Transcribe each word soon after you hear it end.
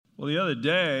Well, the other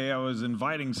day, I was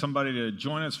inviting somebody to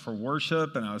join us for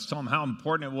worship, and I was telling them how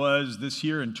important it was this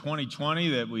year in 2020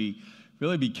 that we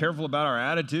really be careful about our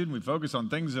attitude, and we focus on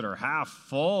things that are half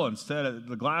full instead of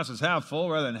the glass is half full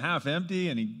rather than half empty.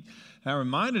 And I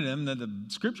reminded him that the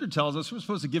Scripture tells us we're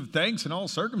supposed to give thanks in all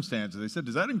circumstances. They said,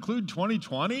 does that include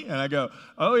 2020? And I go,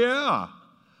 oh, yeah.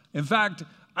 In fact,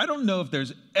 I don't know if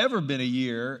there's ever been a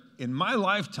year in my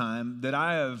lifetime that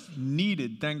I have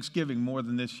needed Thanksgiving more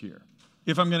than this year,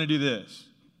 if I'm going to do this.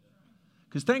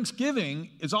 Because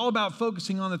Thanksgiving is all about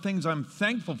focusing on the things I'm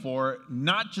thankful for,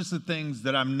 not just the things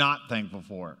that I'm not thankful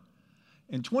for.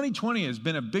 And 2020 has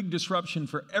been a big disruption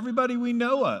for everybody we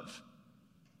know of.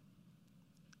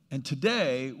 And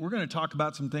today, we're going to talk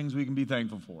about some things we can be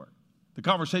thankful for. The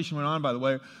conversation went on, by the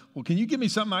way, well, can you give me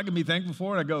something I can be thankful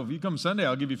for? And I go, if you come Sunday,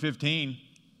 I'll give you 15.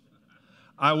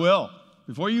 I will.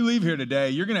 Before you leave here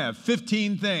today, you're going to have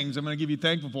 15 things I'm going to give you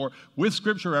thankful for with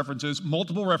Scripture references,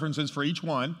 multiple references for each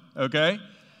one, okay?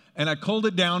 And I culled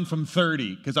it down from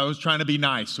 30 because I was trying to be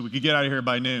nice so we could get out of here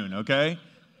by noon, okay?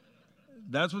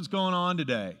 That's what's going on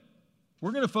today.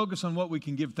 We're going to focus on what we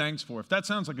can give thanks for. If that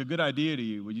sounds like a good idea to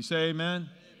you, would you say amen?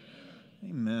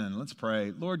 Amen. Let's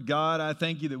pray. Lord God, I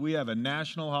thank you that we have a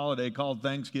national holiday called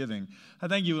Thanksgiving. I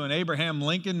thank you when Abraham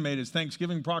Lincoln made his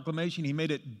Thanksgiving proclamation, he made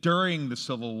it during the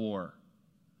Civil War.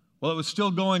 Well, it was still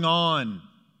going on.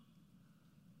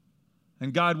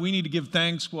 And God, we need to give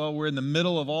thanks while we're in the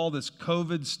middle of all this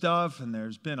COVID stuff, and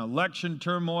there's been election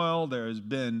turmoil, there's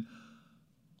been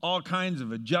all kinds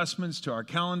of adjustments to our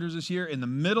calendars this year. In the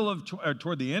middle of,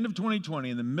 toward the end of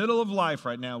 2020, in the middle of life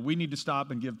right now, we need to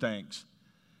stop and give thanks.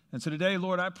 And so today,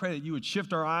 Lord, I pray that you would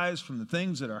shift our eyes from the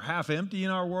things that are half empty in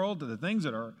our world to the things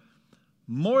that are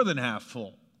more than half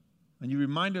full. And you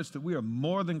remind us that we are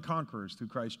more than conquerors through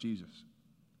Christ Jesus.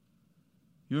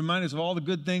 You remind us of all the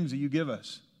good things that you give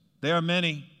us. They are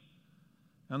many.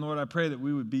 And Lord, I pray that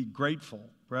we would be grateful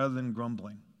rather than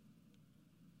grumbling.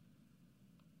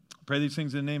 I pray these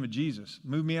things in the name of Jesus.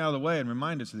 Move me out of the way and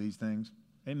remind us of these things.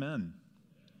 Amen.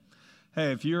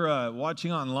 Hey, if you're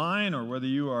watching online or whether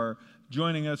you are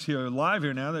joining us here live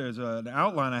here now, there's an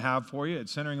outline I have for you at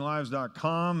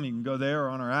centeringlives.com. You can go there or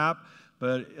on our app.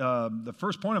 But the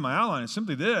first point of my outline is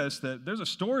simply this, that there's a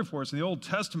story for us in the Old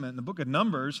Testament, in the book of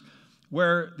Numbers,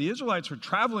 where the Israelites were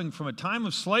traveling from a time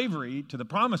of slavery to the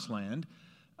Promised Land,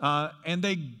 and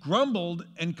they grumbled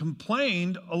and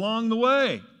complained along the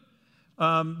way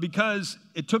because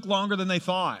it took longer than they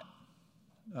thought.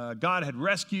 God had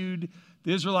rescued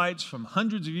the Israelites from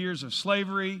hundreds of years of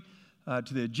slavery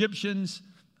to the Egyptians.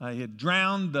 He had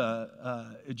drowned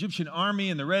the Egyptian army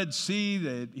in the Red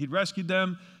Sea. He'd rescued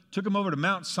them, took them over to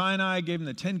Mount Sinai, gave them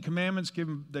the 10 Commandments,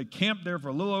 they camped there for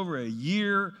a little over a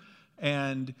year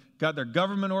and got their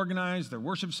government organized, their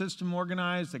worship system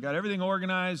organized. They got everything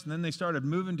organized, and then they started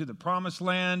moving to the Promised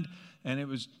Land. And it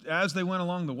was, as they went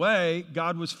along the way,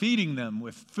 God was feeding them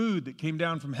with food that came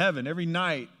down from heaven. Every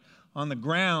night on the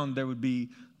ground, there would be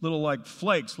little like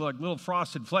flakes, like little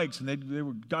frosted flakes,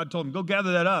 and God told them, go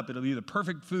gather that up. It'll be the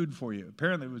perfect food for you.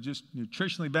 Apparently, it was just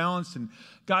nutritionally balanced, and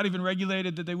God even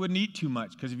regulated that they wouldn't eat too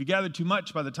much, because if you gathered too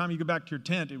much, by the time you go back to your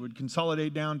tent, it would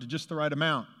consolidate down to just the right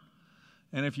amount.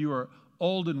 And if you were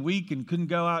old and weak and couldn't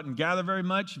go out and gather very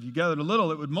much, if you gathered a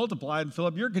little, it would multiply and fill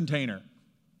up your container.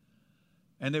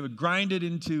 And they would grind it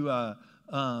into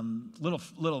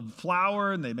little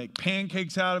flour, and they'd make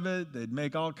pancakes out of it. They'd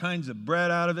make all kinds of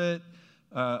bread out of it.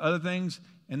 Other things,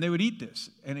 and they would eat this.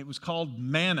 And it was called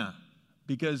manna,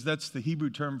 because that's the Hebrew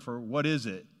term for what is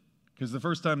it? Because the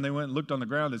first time they went and looked on the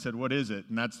ground, they said, what is it?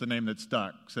 And that's the name that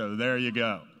stuck. So there you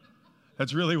go.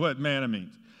 That's really what manna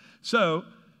means. So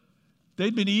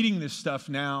they'd been eating this stuff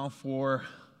now for a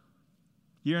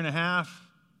year and a half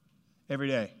every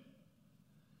day.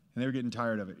 And they were getting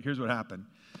tired of it. Here's what happened.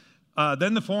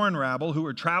 Then the foreign rabble who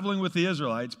were traveling with the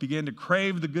Israelites began to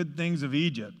crave the good things of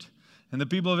Egypt. And the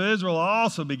people of Israel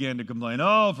also began to complain.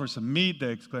 Oh, for some meat, they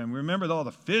exclaimed. Remember all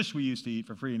the fish we used to eat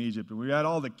for free in Egypt. And we had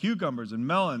all the cucumbers and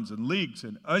melons and leeks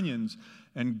and onions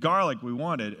and garlic we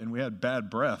wanted. And we had bad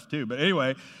breath too. But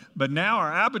anyway, but now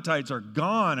our appetites are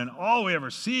gone, and all we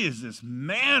ever see is this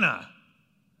manna.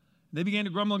 They began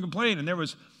to grumble and complain. And there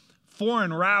was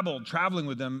foreign rabble traveling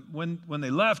with them. When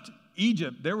they left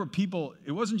Egypt, there were people,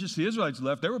 it wasn't just the Israelites who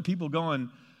left. There were people going,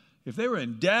 if they were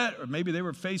in debt, or maybe they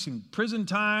were facing prison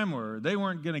time, or they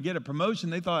weren't going to get a promotion,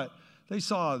 they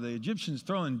saw the Egyptians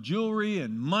throwing jewelry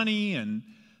and money, and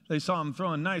they saw them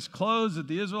throwing nice clothes at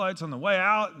the Israelites on the way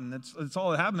out, and that's all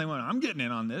that happened. They went, I'm getting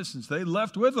in on this, and so they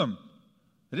left with them.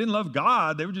 They didn't love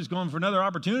God. They were just going for another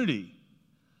opportunity.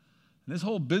 And this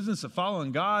whole business of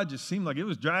following God just seemed like it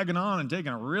was dragging on and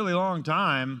taking a really long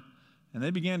time, And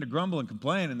they began to grumble and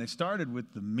complain, and they started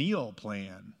with the meal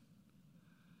plan.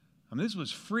 I mean, this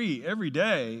was free every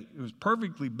day. It was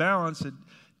perfectly balanced. It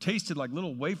tasted like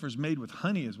little wafers made with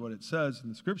honey is what it says in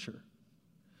the scripture.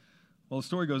 Well, the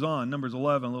story goes on. Numbers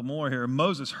 11, a little more here.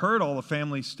 Moses heard all the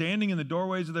family standing in the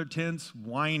doorways of their tents,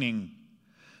 whining.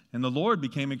 And the Lord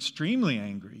became extremely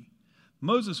angry.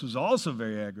 Moses was also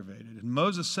very aggravated. And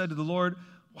Moses said to the Lord,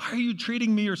 "Why are you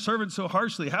treating me, your servant, so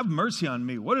harshly? Have mercy on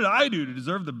me. What did I do to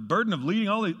deserve the burden of leading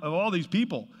all these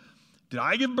people? Did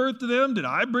I give birth to them? Did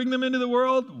I bring them into the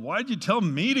world? Why did you tell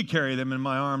me to carry them in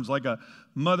my arms like a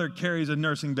mother carries a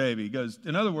nursing baby?" He goes,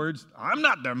 in other words, I'm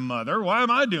not their mother. Why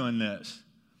am I doing this?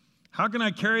 How can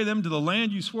I carry them to the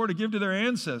land you swore to give to their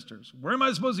ancestors? Where am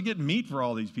I supposed to get meat for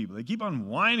all these people? They keep on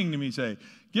whining to me, say,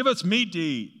 "Give us meat to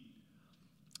eat."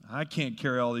 I can't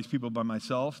carry all these people by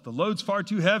myself. The load's far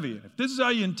too heavy. If this is how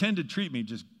you intend to treat me,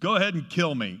 just go ahead and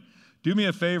kill me. Do me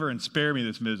a favor and spare me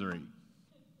this misery.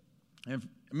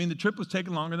 The trip was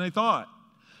taking longer than they thought.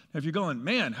 Now, if you're going,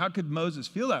 man, how could Moses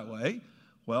feel that way?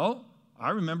 Well, I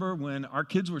remember when our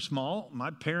kids were small, my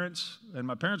parents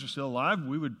were still alive,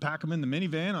 we would pack them in the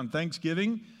minivan on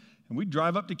Thanksgiving, and we'd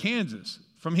drive up to Kansas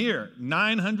from here,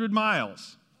 900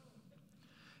 miles.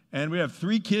 And we have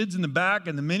 3 kids in the back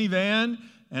in the minivan,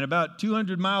 and about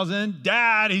 200 miles in,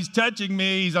 "Dad, he's touching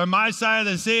me. He's on my side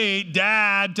of the seat.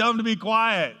 Dad, tell him to be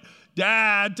quiet.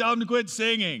 Dad, tell him to quit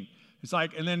singing." It's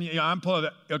like, and then I'm pulling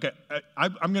that, okay,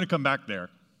 I'm going to come back there,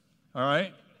 all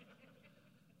right?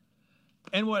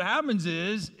 And what happens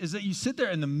is that you sit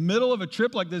there in the middle of a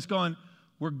trip like this going,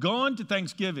 we're going to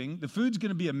Thanksgiving. The food's going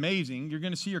to be amazing. You're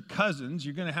going to see your cousins.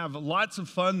 You're going to have lots of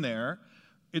fun there.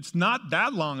 It's not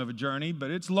that long of a journey,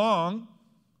 but it's long.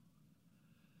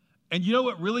 And you know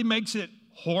what really makes it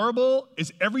horrible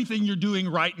is everything you're doing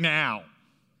right now.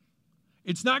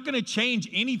 It's not going to change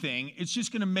anything. It's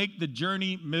just going to make the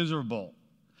journey miserable.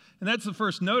 And that's the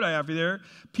first note I have for you there.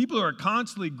 People who are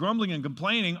constantly grumbling and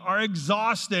complaining are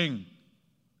exhausting.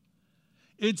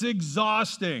 It's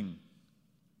exhausting.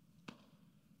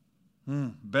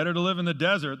 Better to live in the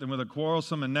desert than with a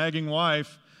quarrelsome and nagging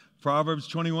wife. Proverbs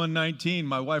 21:19.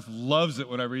 My wife loves it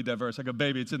when I read that verse. I go,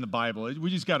 "Baby, it's in the Bible. We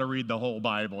just got to read the whole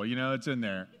Bible. It's in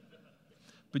there."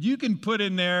 But you can put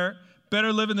in there,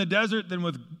 better live in the desert than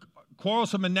with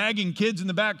quarrelsome and nagging kids in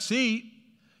the back seat.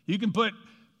 You can put,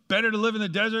 better to live in the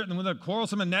desert than with a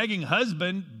quarrelsome and nagging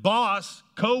husband, boss,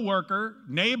 co-worker,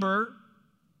 neighbor.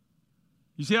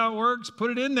 You see how it works? Put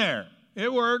it in there.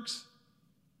 It works.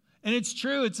 And it's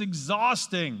true. It's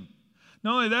exhausting.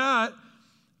 Not only that,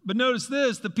 but notice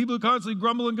this, the people who constantly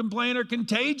grumble and complain are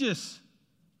contagious.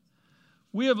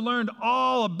 We have learned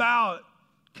all about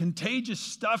contagious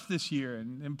stuff this year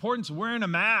and the importance of wearing a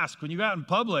mask when you go out in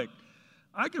public.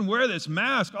 I can wear this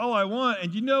mask all I want,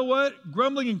 and you know what?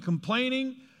 Grumbling and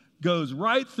complaining goes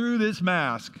right through this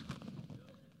mask.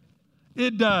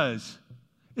 It does.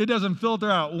 It doesn't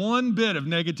filter out one bit of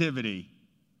negativity.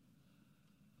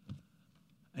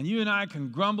 And you and I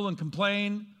can grumble and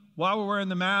complain while we're wearing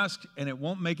the mask, and it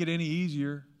won't make it any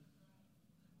easier.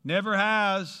 Never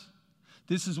has.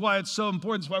 This is why it's so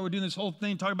important. This is why we're doing this whole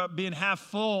thing, talking about being half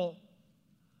full.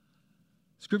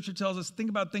 Scripture tells us, think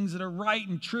about things that are right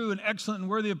and true and excellent and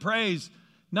worthy of praise,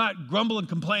 not grumble and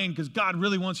complain because God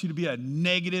really wants you to be a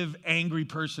negative, angry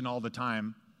person all the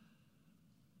time.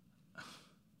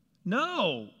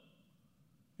 No.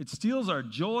 It steals our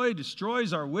joy,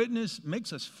 destroys our witness,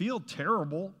 makes us feel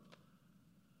terrible.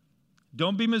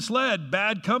 Don't be misled.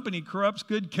 Bad company corrupts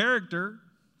good character.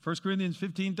 1 Corinthians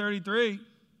 15:33.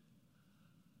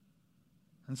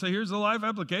 And so here's the life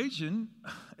application.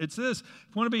 It's this.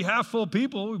 If we want to be half full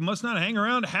people, we must not hang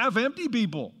around half empty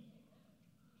people.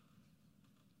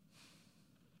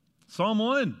 Psalm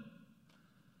 1.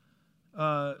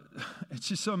 It's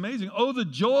just so amazing. Oh, the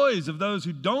joys of those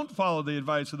who don't follow the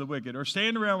advice of the wicked or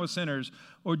stand around with sinners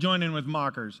or join in with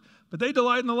mockers. But they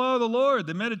delight in the law of the Lord.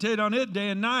 They meditate on it day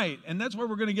and night. And that's where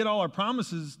we're going to get all our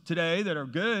promises today that are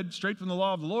good, straight from the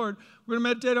law of the Lord. We're going to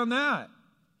meditate on that.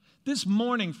 This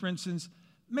morning, for instance,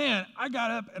 man, I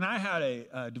got up and I had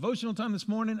a devotional time this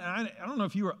morning. And I don't know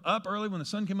if you were up early when the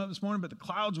sun came up this morning, but the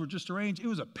clouds were just arranged. It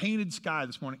was a painted sky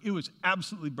this morning. It was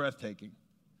absolutely breathtaking.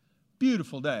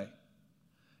 Beautiful day.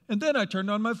 And then I turned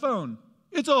on my phone.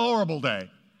 It's a horrible day.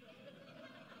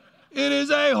 It is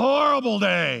a horrible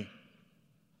day.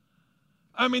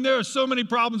 I mean, there are so many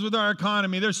problems with our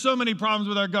economy. There's so many problems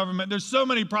with our government. There's so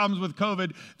many problems with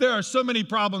COVID. There are so many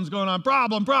problems going on.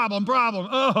 Problem.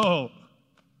 Oh.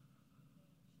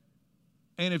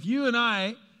 And if you and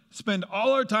I spend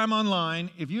all our time online,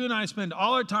 if you and I spend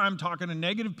all our time talking to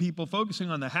negative people, focusing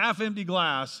on the half-empty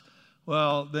glass,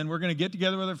 Well, then we're going to get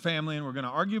together with our family and we're going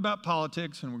to argue about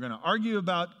politics and we're going to argue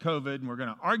about COVID and we're going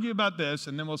to argue about this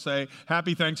and then we'll say,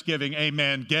 Happy Thanksgiving,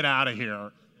 amen, get out of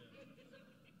here.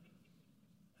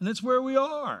 And that's where we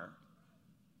are.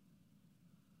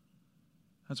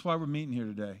 That's why we're meeting here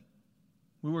today.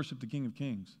 We worship the King of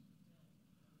Kings.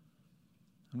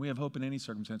 And we have hope in any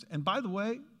circumstance. And by the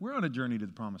way, we're on a journey to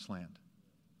the promised land,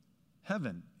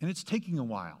 heaven, and it's taking a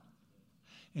while.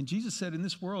 And Jesus said, in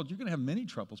this world, you're going to have many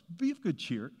troubles. Be of good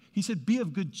cheer. He said, be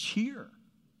of good cheer.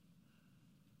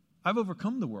 I've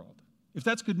overcome the world. If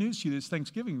that's good news to you this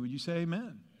Thanksgiving, would you say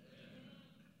amen?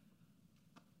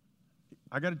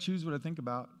 I got to choose what I think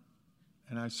about,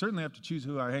 and I certainly have to choose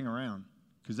who I hang around,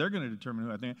 because they're going to determine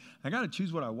who I think. I got to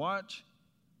choose what I watch,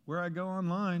 where I go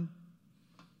online.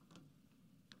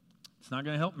 It's not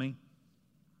going to help me.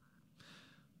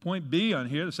 Point B on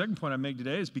here, the second point I make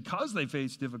today, is because they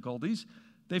faced difficulties,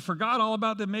 they forgot all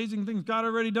about the amazing things God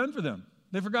had already done for them.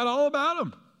 They forgot all about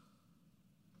them.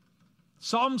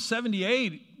 Psalm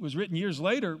 78 was written years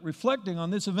later, reflecting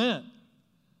on this event,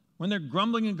 when they're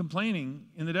grumbling and complaining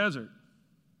in the desert.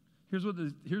 Here's what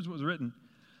was written.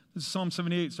 This is Psalm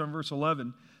 78, starting verse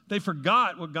 11. They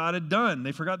forgot what God had done.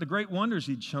 They forgot the great wonders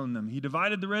he'd shown them. He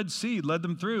divided the Red Sea, led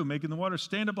them through, making the water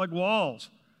stand up like walls.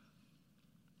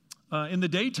 In the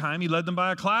daytime, he led them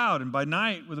by a cloud, and by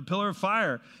night with a pillar of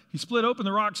fire. He split open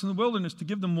the rocks in the wilderness to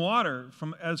give them water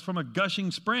as from a gushing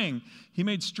spring. He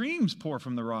made streams pour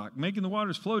from the rock, making the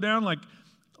waters flow down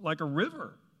like a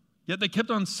river. Yet they kept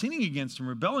on sinning against him,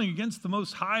 rebelling against the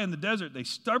Most High in the desert. They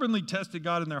stubbornly tested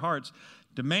God in their hearts,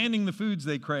 demanding the foods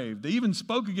they craved. They even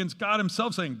spoke against God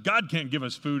himself, saying, God can't give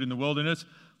us food in the wilderness.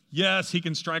 Yes, he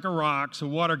can strike a rock so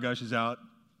water gushes out,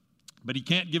 but he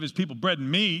can't give his people bread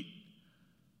and meat.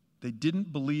 They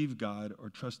didn't believe God or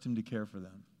trust him to care for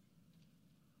them.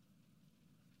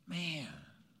 Man,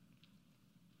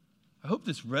 I hope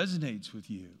this resonates with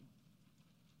you.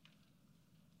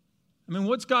 I mean,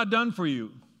 what's God done for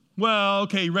you? Well,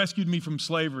 okay, he rescued me from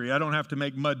slavery. I don't have to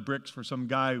make mud bricks for some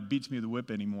guy who beats me with a whip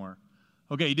anymore.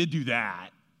 Okay, he did do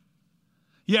that.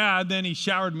 Yeah, and then he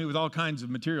showered me with all kinds of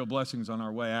material blessings on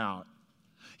our way out.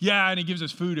 Yeah, and he gives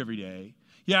us food every day.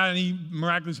 Yeah, and he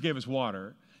miraculously gave us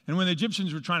water. And when the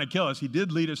Egyptians were trying to kill us, he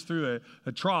did lead us through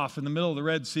a trough in the middle of the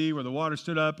Red Sea where the water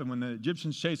stood up, and when the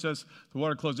Egyptians chased us, the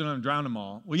water closed in and drowned them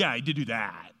all. Well, yeah, he did do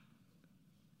that.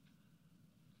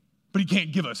 But he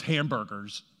can't give us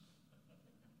hamburgers.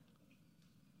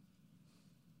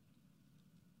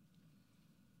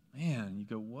 Man, you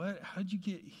go, what? How'd you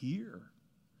get here?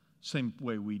 Same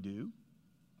way we do.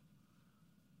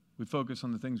 We focus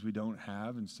on the things we don't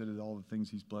have instead of all the things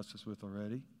he's blessed us with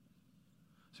already.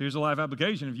 So here's a life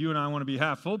application. If you and I want to be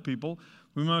half full people,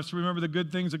 we must remember the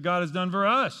good things that God has done for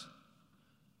us.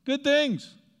 Good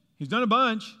things. He's done a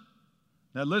bunch.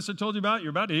 That list I told you about, you're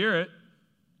about to hear it.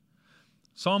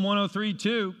 Psalm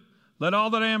 103:2. Let all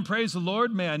that I am praise the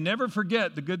Lord. May I never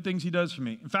forget the good things he does for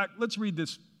me. In fact, let's read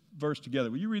this verse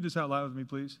together. Will you read this out loud with me,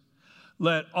 please?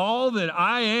 Let all that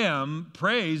I am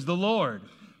praise the Lord.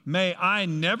 May I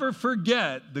never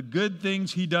forget the good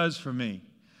things he does for me.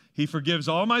 He forgives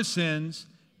all my sins,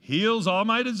 heals all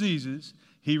my diseases.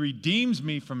 He redeems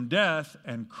me from death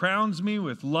and crowns me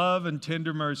with love and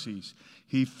tender mercies.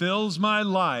 He fills my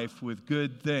life with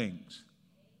good things.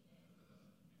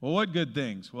 Well, what good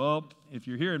things? Well, if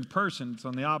you're here in person, it's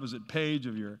on the opposite page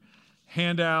of your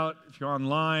handout. If you're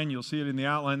online, you'll see it in the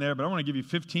outline there. But I want to give you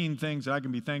 15 things that I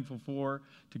can be thankful for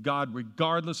to God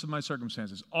regardless of my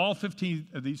circumstances. All 15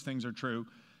 of these things are true.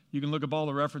 You can look up all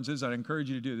the references. I'd encourage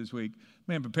you to do it this week.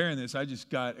 Man, preparing this, I just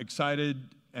got excited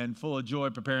and full of joy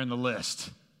preparing the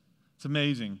list. It's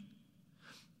amazing.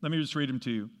 Let me just read them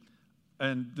to you.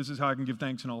 And this is how I can give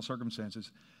thanks in all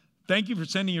circumstances. Thank you for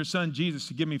sending your son, Jesus,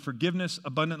 to give me forgiveness,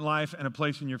 abundant life, and a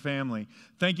place in your family.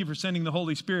 Thank you for sending the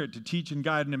Holy Spirit to teach and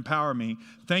guide and empower me.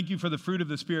 Thank you for the fruit of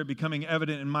the Spirit becoming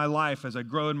evident in my life as I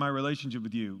grow in my relationship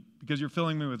with you, because you're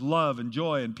filling me with love and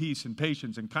joy and peace and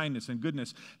patience and kindness and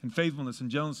goodness and faithfulness and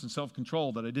gentleness and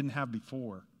self-control that I didn't have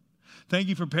before. Thank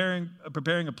you for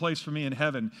preparing a place for me in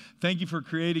heaven. Thank you for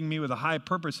creating me with a high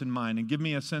purpose in mind and give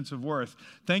me a sense of worth.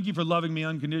 Thank you for loving me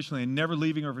unconditionally and never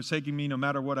leaving or forsaking me no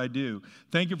matter what I do.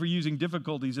 Thank you for using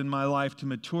difficulties in my life to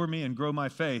mature me and grow my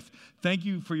faith. Thank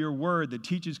you for your word that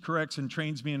teaches, corrects, and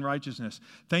trains me in righteousness.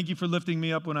 Thank you for lifting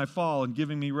me up when I fall and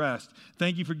giving me rest.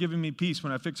 Thank you for giving me peace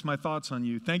when I fix my thoughts on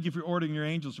you. Thank you for ordering your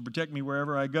angels to protect me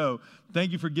wherever I go.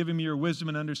 Thank you for giving me your wisdom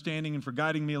and understanding and for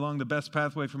guiding me along the best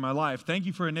pathway for my life. Thank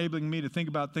you for enabling me to think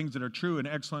about things that are true and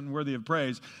excellent and worthy of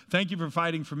praise. Thank you for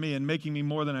fighting for me and making me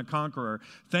more than a conqueror.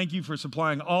 Thank you for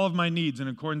supplying all of my needs in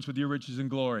accordance with your riches and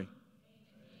glory.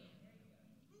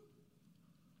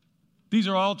 These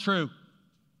are all true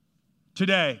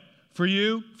today, for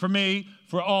you, for me,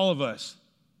 for all of us.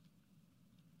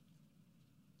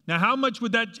 Now, how much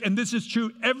would that, and this is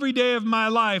true every day of my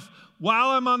life while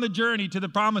I'm on the journey to the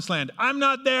promised land. I'm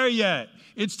not there yet.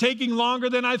 It's taking longer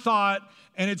than I thought,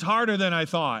 and it's harder than I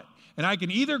thought. And I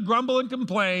can either grumble and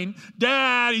complain,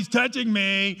 Dad, he's touching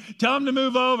me. Tell him to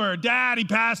move over. Dad, he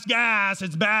passed gas.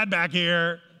 It's bad back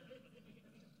here.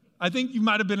 I think you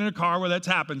might have been in a car where that's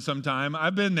happened sometime.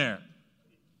 I've been there.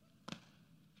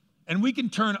 And we can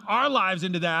turn our lives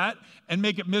into that and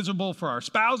make it miserable for our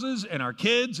spouses and our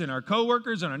kids and our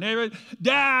coworkers and our neighbors.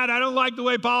 Dad, I don't like the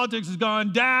way politics is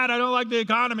going. Dad, I don't like the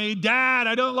economy. Dad,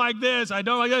 I don't like this. I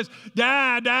don't like this.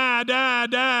 Dad, Dad,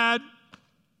 Dad, Dad.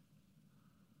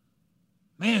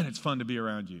 Man, it's fun to be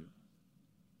around you.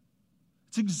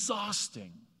 It's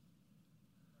exhausting.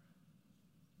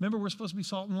 Remember, we're supposed to be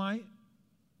salt and light?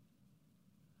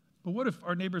 But what if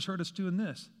our neighbors heard us doing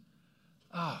this?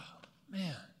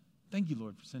 Man, thank you,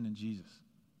 Lord, for sending Jesus.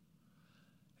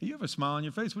 Hey, you have a smile on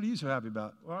your face. What are you so happy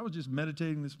about? Well, I was just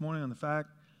meditating this morning on the fact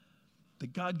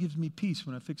that God gives me peace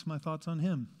when I fix my thoughts on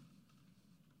him.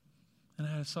 And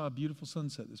I saw a beautiful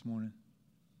sunset this morning.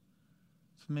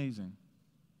 It's amazing.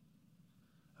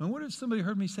 I mean, what if somebody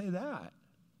heard me say that?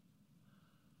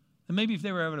 And maybe if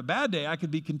they were having a bad day, I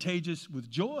could be contagious with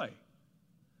joy,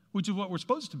 which is what we're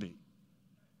supposed to be.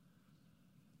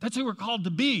 That's who we're called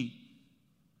to be.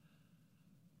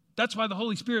 That's why the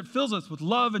Holy Spirit fills us with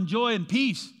love and joy and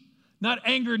peace, not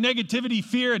anger, negativity,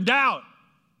 fear, and doubt.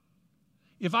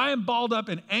 If I am balled up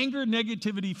in anger,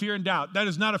 negativity, fear, and doubt, that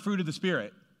is not a fruit of the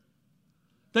Spirit.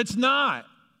 That's not.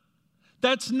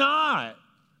 That's not.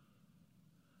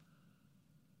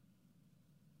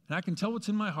 And I can tell what's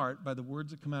in my heart by the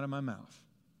words that come out of my mouth.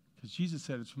 Because Jesus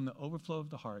said it's from the overflow of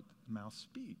the heart that the mouth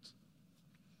speaks.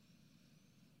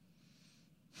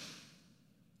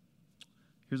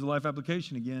 Here's a life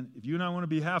application again. If you and I want to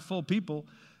be half full people,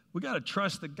 we got to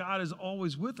trust that God is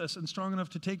always with us and strong enough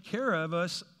to take care of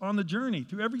us on the journey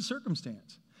through every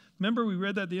circumstance. Remember, we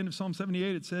read that at the end of Psalm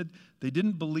 78. It said they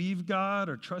didn't believe God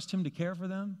or trust him to care for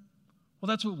them. Well,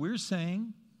 that's what we're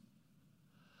saying.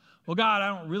 Well, God, I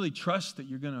don't really trust that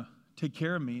you're going to take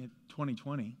care of me in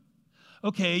 2020.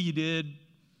 Okay, you did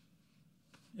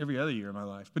every other year of my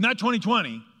life, but not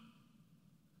 2020.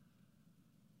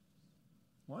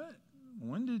 What?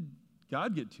 When did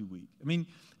God get too weak? I mean,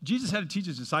 Jesus had to teach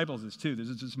his disciples this too.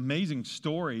 There's this amazing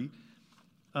story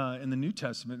in the New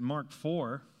Testament, in Mark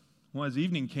 4. Well, as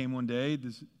evening came one day,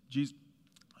 Jesus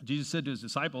said to his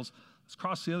disciples, let's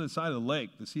cross the other side of the lake,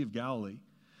 the Sea of Galilee.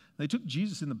 They took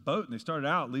Jesus in the boat, and they started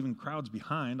out, leaving crowds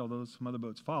behind, although some other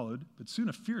boats followed. But soon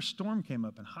a fierce storm came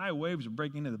up, and high waves were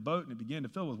breaking into the boat, and it began to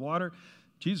fill with water.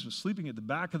 Jesus was sleeping at the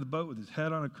back of the boat with his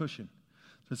head on a cushion.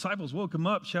 The disciples woke him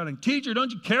up, shouting, Teacher,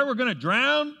 don't you care we're going to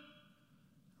drown?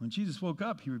 When Jesus woke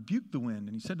up, he rebuked the wind,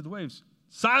 and he said to the waves,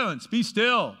 Silence, be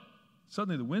still.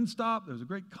 Suddenly the wind stopped. There was a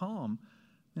great calm.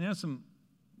 And he asked them,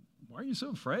 Why are you so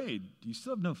afraid? Do you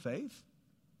still have no faith?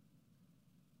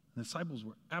 And the disciples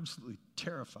were absolutely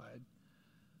terrified.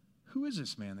 Who is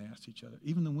this man? They asked each other.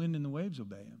 Even the wind and the waves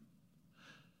obey him.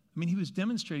 I mean, he was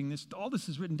demonstrating this. All this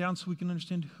is written down so we can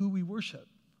understand who we worship.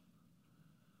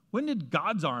 When did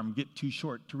God's arm get too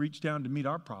short to reach down to meet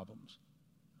our problems?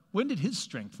 When did his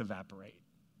strength evaporate?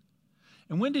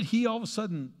 And when did he all of a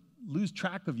sudden lose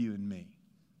track of you and me?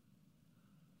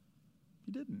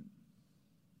 He didn't.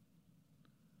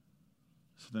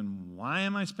 So then why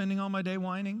am I spending all my day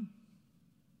whining?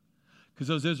 Because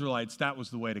those Israelites, that was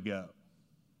the way to go. I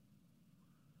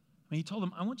mean, he told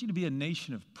them, I want you to be a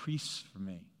nation of priests for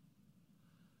me.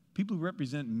 People who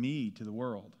represent me to the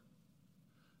world.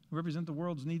 Who represent the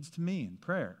world's needs to me in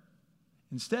prayer.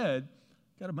 Instead,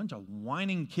 got a bunch of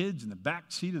whining kids in the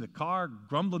back seat of the car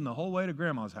grumbling the whole way to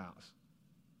grandma's house.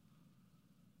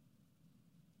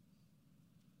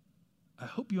 I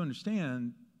hope you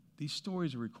understand these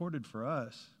stories are recorded for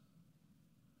us.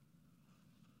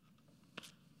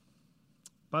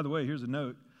 By the way, here's a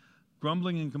note.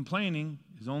 Grumbling and complaining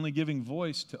is only giving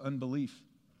voice to unbelief.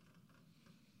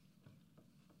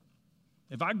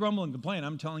 If I grumble and complain,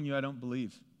 I'm telling you I don't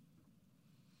believe.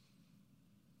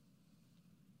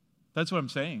 That's what I'm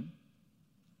saying.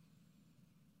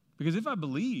 Because if I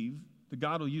believe that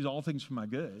God will use all things for my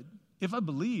good, if I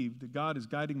believe that God is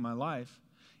guiding my life,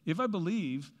 if I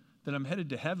believe that I'm headed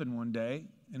to heaven one day,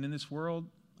 and in this world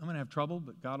I'm going to have trouble,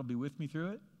 but God will be with me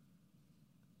through it,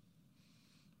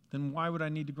 then why would I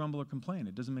need to grumble or complain?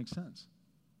 It doesn't make sense.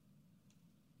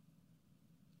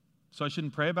 So I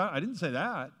shouldn't pray about it? I didn't say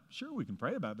that. Sure, we can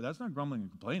pray about it, but that's not grumbling and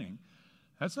complaining.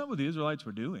 That's not what the Israelites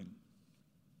were doing.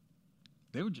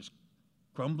 They were just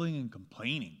grumbling and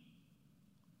complaining.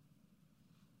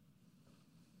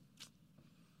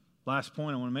 Last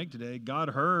point I want to make today, God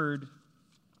heard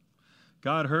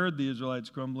the Israelites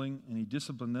grumbling, and he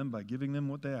disciplined them by giving them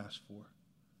what they asked for.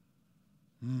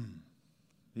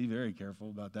 Be very careful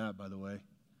about that, by the way.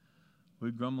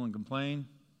 We grumble and complain.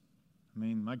 I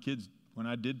mean, my kids, when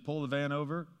I did pull the van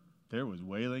over, there was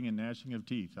wailing and gnashing of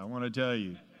teeth. I want to tell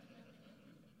you.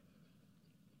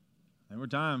 There were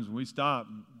times when we stopped.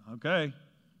 Okay,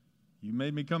 you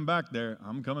made me come back there.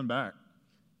 I'm coming back.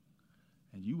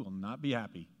 And you will not be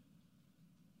happy.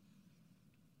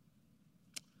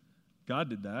 God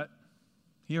did that.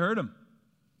 He heard him.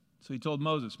 So he told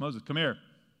Moses, come here.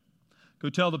 Go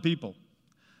tell the people.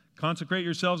 Consecrate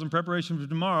yourselves in preparation for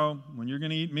tomorrow when you're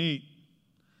going to eat meat.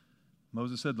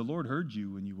 Moses said, the Lord heard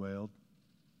you when you wailed.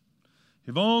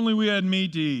 If only we had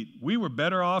meat to eat. We were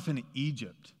better off in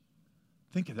Egypt.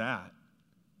 Think of that.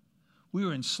 We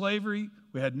were in slavery.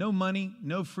 We had no money,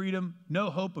 no freedom, no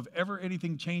hope of ever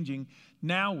anything changing.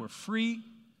 Now we're free.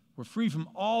 We're free from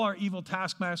all our evil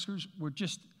taskmasters. We're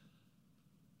just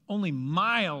only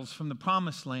miles from the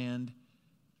promised land,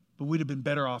 but we'd have been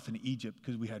better off in Egypt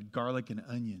because we had garlic and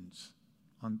onions.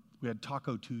 We had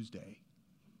Taco Tuesday.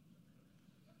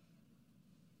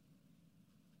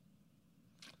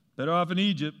 Better off in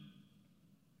Egypt.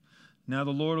 Now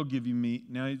the Lord will give you meat.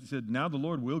 Now he said, now the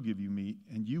Lord will give you meat,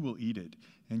 and you will eat it.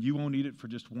 And you won't eat it for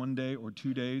just 1 day or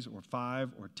 2 days or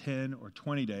 5 or 10 or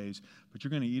 20 days, but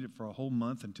you're going to eat it for a whole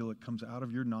month until it comes out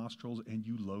of your nostrils and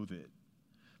you loathe it.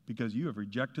 Because you have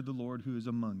rejected the Lord who is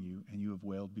among you, and you have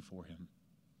wailed before him.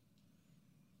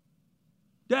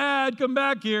 Dad, come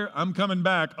back here. I'm coming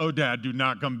back. Oh, Dad, do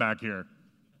not come back here.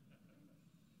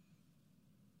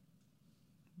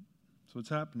 That's what's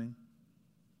happening.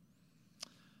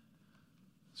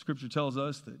 Scripture tells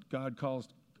us that God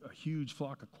caused a huge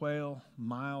flock of quail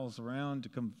miles around to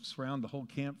come surround the whole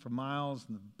camp for miles,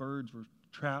 and the birds were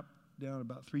trapped down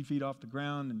about 3 feet off the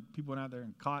ground, and people went out there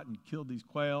and caught and killed these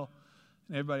quail.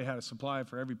 And everybody had a supply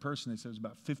for every person. They said it was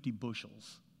about 50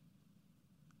 bushels.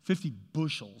 50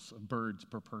 bushels of birds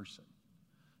per person.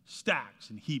 Stacks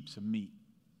and heaps of meat.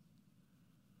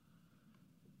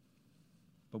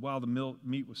 But while the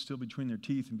meat was still between their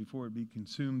teeth and before it be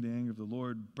consumed, the anger of the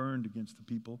Lord burned against the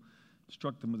people,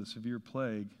 struck them with a severe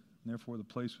plague. And therefore the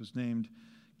place was named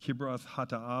Kibroth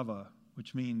Hattaavah,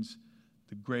 which means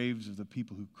the graves of the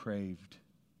people who craved.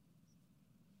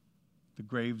 The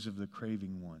graves of the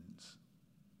craving ones.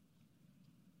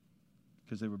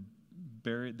 Because they were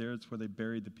buried there. It's where they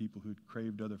buried the people who'd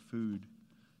craved other food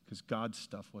because God's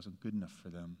stuff wasn't good enough for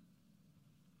them.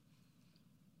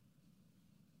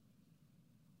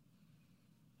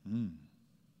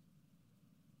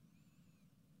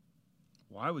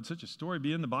 Why would such a story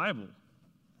be in the Bible?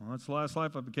 Well, that's the Last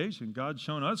Life application. God's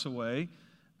shown us a way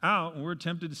out, and we're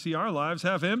tempted to see our lives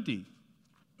half empty.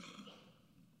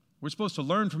 We're supposed to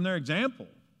learn from their example.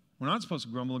 We're not supposed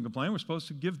to grumble and complain. We're supposed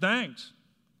to give thanks.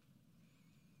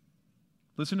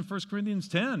 Listen to 1 Corinthians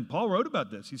 10. Paul wrote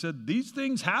about this. He said, these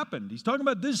things happened. He's talking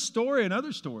about this story and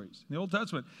other stories in the Old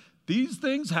Testament. These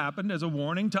things happened as a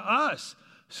warning to us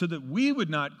so that we would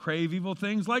not crave evil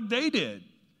things like they did.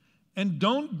 And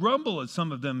don't grumble as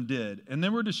some of them did. And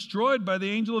then were destroyed by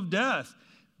the angel of death.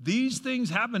 These things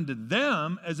happened to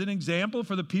them as an example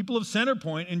for the people of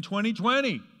Centerpoint in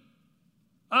 2020.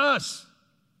 Us.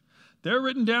 They're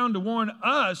written down to warn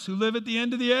us who live at the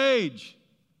end of the age.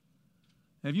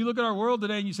 And if you look at our world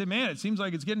today and you say, man, it seems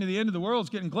like it's getting to the end of the world, it's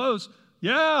getting close.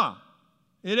 Yeah,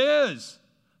 it is.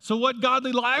 So what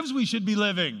godly lives we should be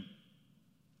living?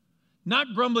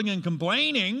 Not grumbling and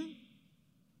complaining.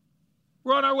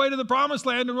 We're on our way to the promised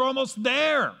land and we're almost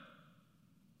there.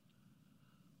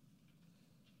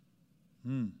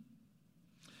 If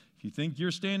you think you're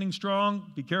standing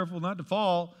strong, be careful not to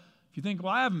fall. If you think,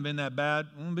 well, I haven't been that bad,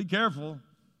 well, be careful.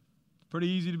 It's pretty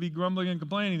easy to be grumbling and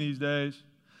complaining these days.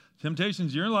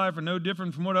 Temptations in your life are no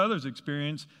different from what others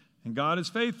experience, and God is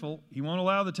faithful. He won't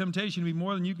allow the temptation to be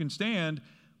more than you can stand.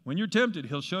 When you're tempted,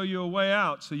 he'll show you a way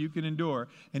out so you can endure,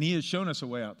 and he has shown us a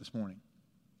way out this morning.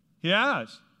 He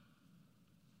has.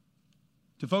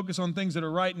 To focus on things that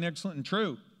are right and excellent and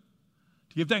true.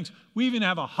 To give thanks. We even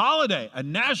have a holiday, a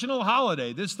national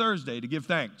holiday this Thursday to give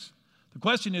thanks. The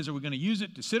question is, are we going to use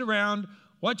it to sit around,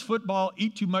 watch football,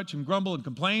 eat too much, and grumble and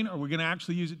complain, or are we going to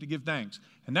actually use it to give thanks?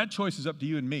 And that choice is up to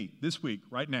you and me this week,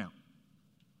 right now.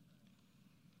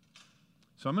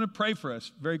 So I'm going to pray for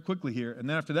us very quickly here, and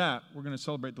then after that, we're going to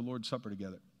celebrate the Lord's Supper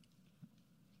together.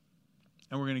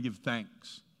 And we're going to give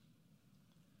thanks.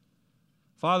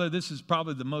 Father, this is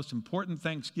probably the most important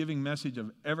Thanksgiving message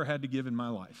I've ever had to give in my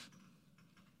life.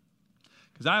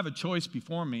 Because I have a choice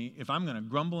before me if I'm going to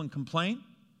grumble and complain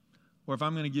or if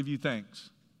I'm going to give you thanks.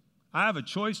 I have a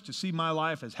choice to see my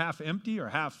life as half empty or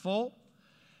half full.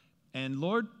 And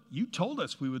Lord, you told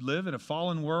us we would live in a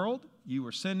fallen world. You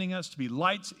were sending us to be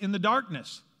lights in the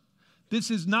darkness.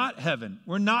 This is not heaven.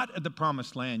 We're not at the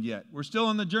promised land yet. We're still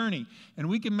on the journey. And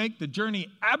we can make the journey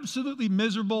absolutely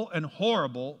miserable and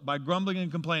horrible by grumbling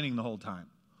and complaining the whole time.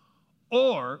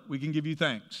 Or we can give you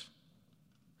thanks.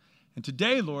 And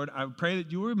today, Lord, I pray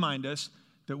that you will remind us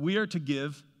that we are to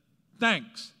give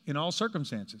thanks in all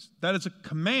circumstances. That is a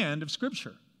command of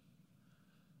Scripture.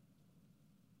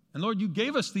 And Lord, you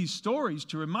gave us these stories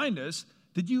to remind us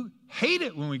that you hate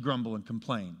it when we grumble and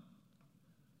complain.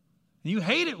 And you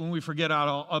hate it when we forget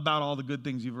about all the good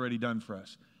things you've already done for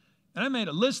us. And I made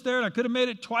a list there, and I could have made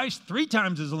it twice, 3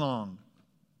 times as long.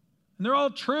 And they're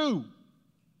all true.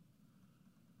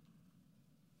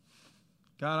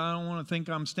 God, I don't want to think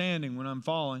I'm standing when I'm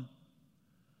falling.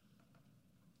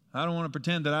 I don't want to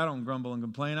pretend that I don't grumble and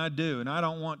complain. I do, and I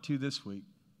don't want to this week.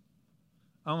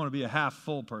 I want to be a half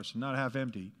full person, not half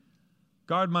empty.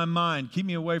 Guard my mind. Keep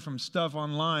me away from stuff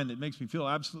online that makes me feel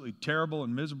absolutely terrible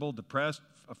and miserable, depressed,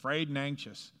 afraid, and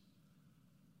anxious.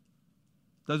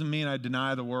 Doesn't mean I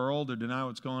deny the world or deny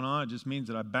what's going on. It just means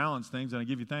that I balance things, and I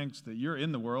give you thanks that you're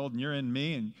in the world and you're in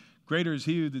me, and greater is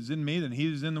he that is in me than he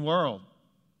that is in the world.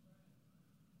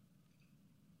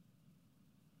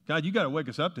 God, you got to wake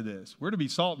us up to this. We're to be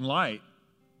salt and light,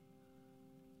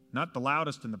 not the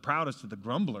loudest and the proudest of the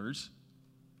grumblers.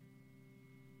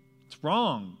 It's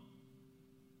wrong.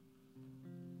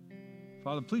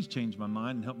 Father, please change my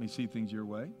mind and help me see things your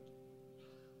way.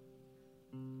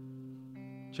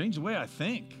 Change the way I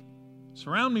think.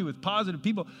 Surround me with positive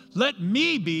people. Let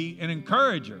me be an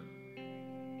encourager.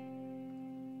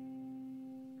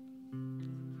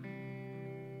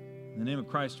 In the name of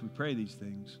Christ, we pray these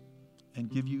things and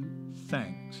give you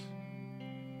thanks.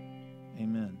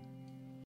 Amen.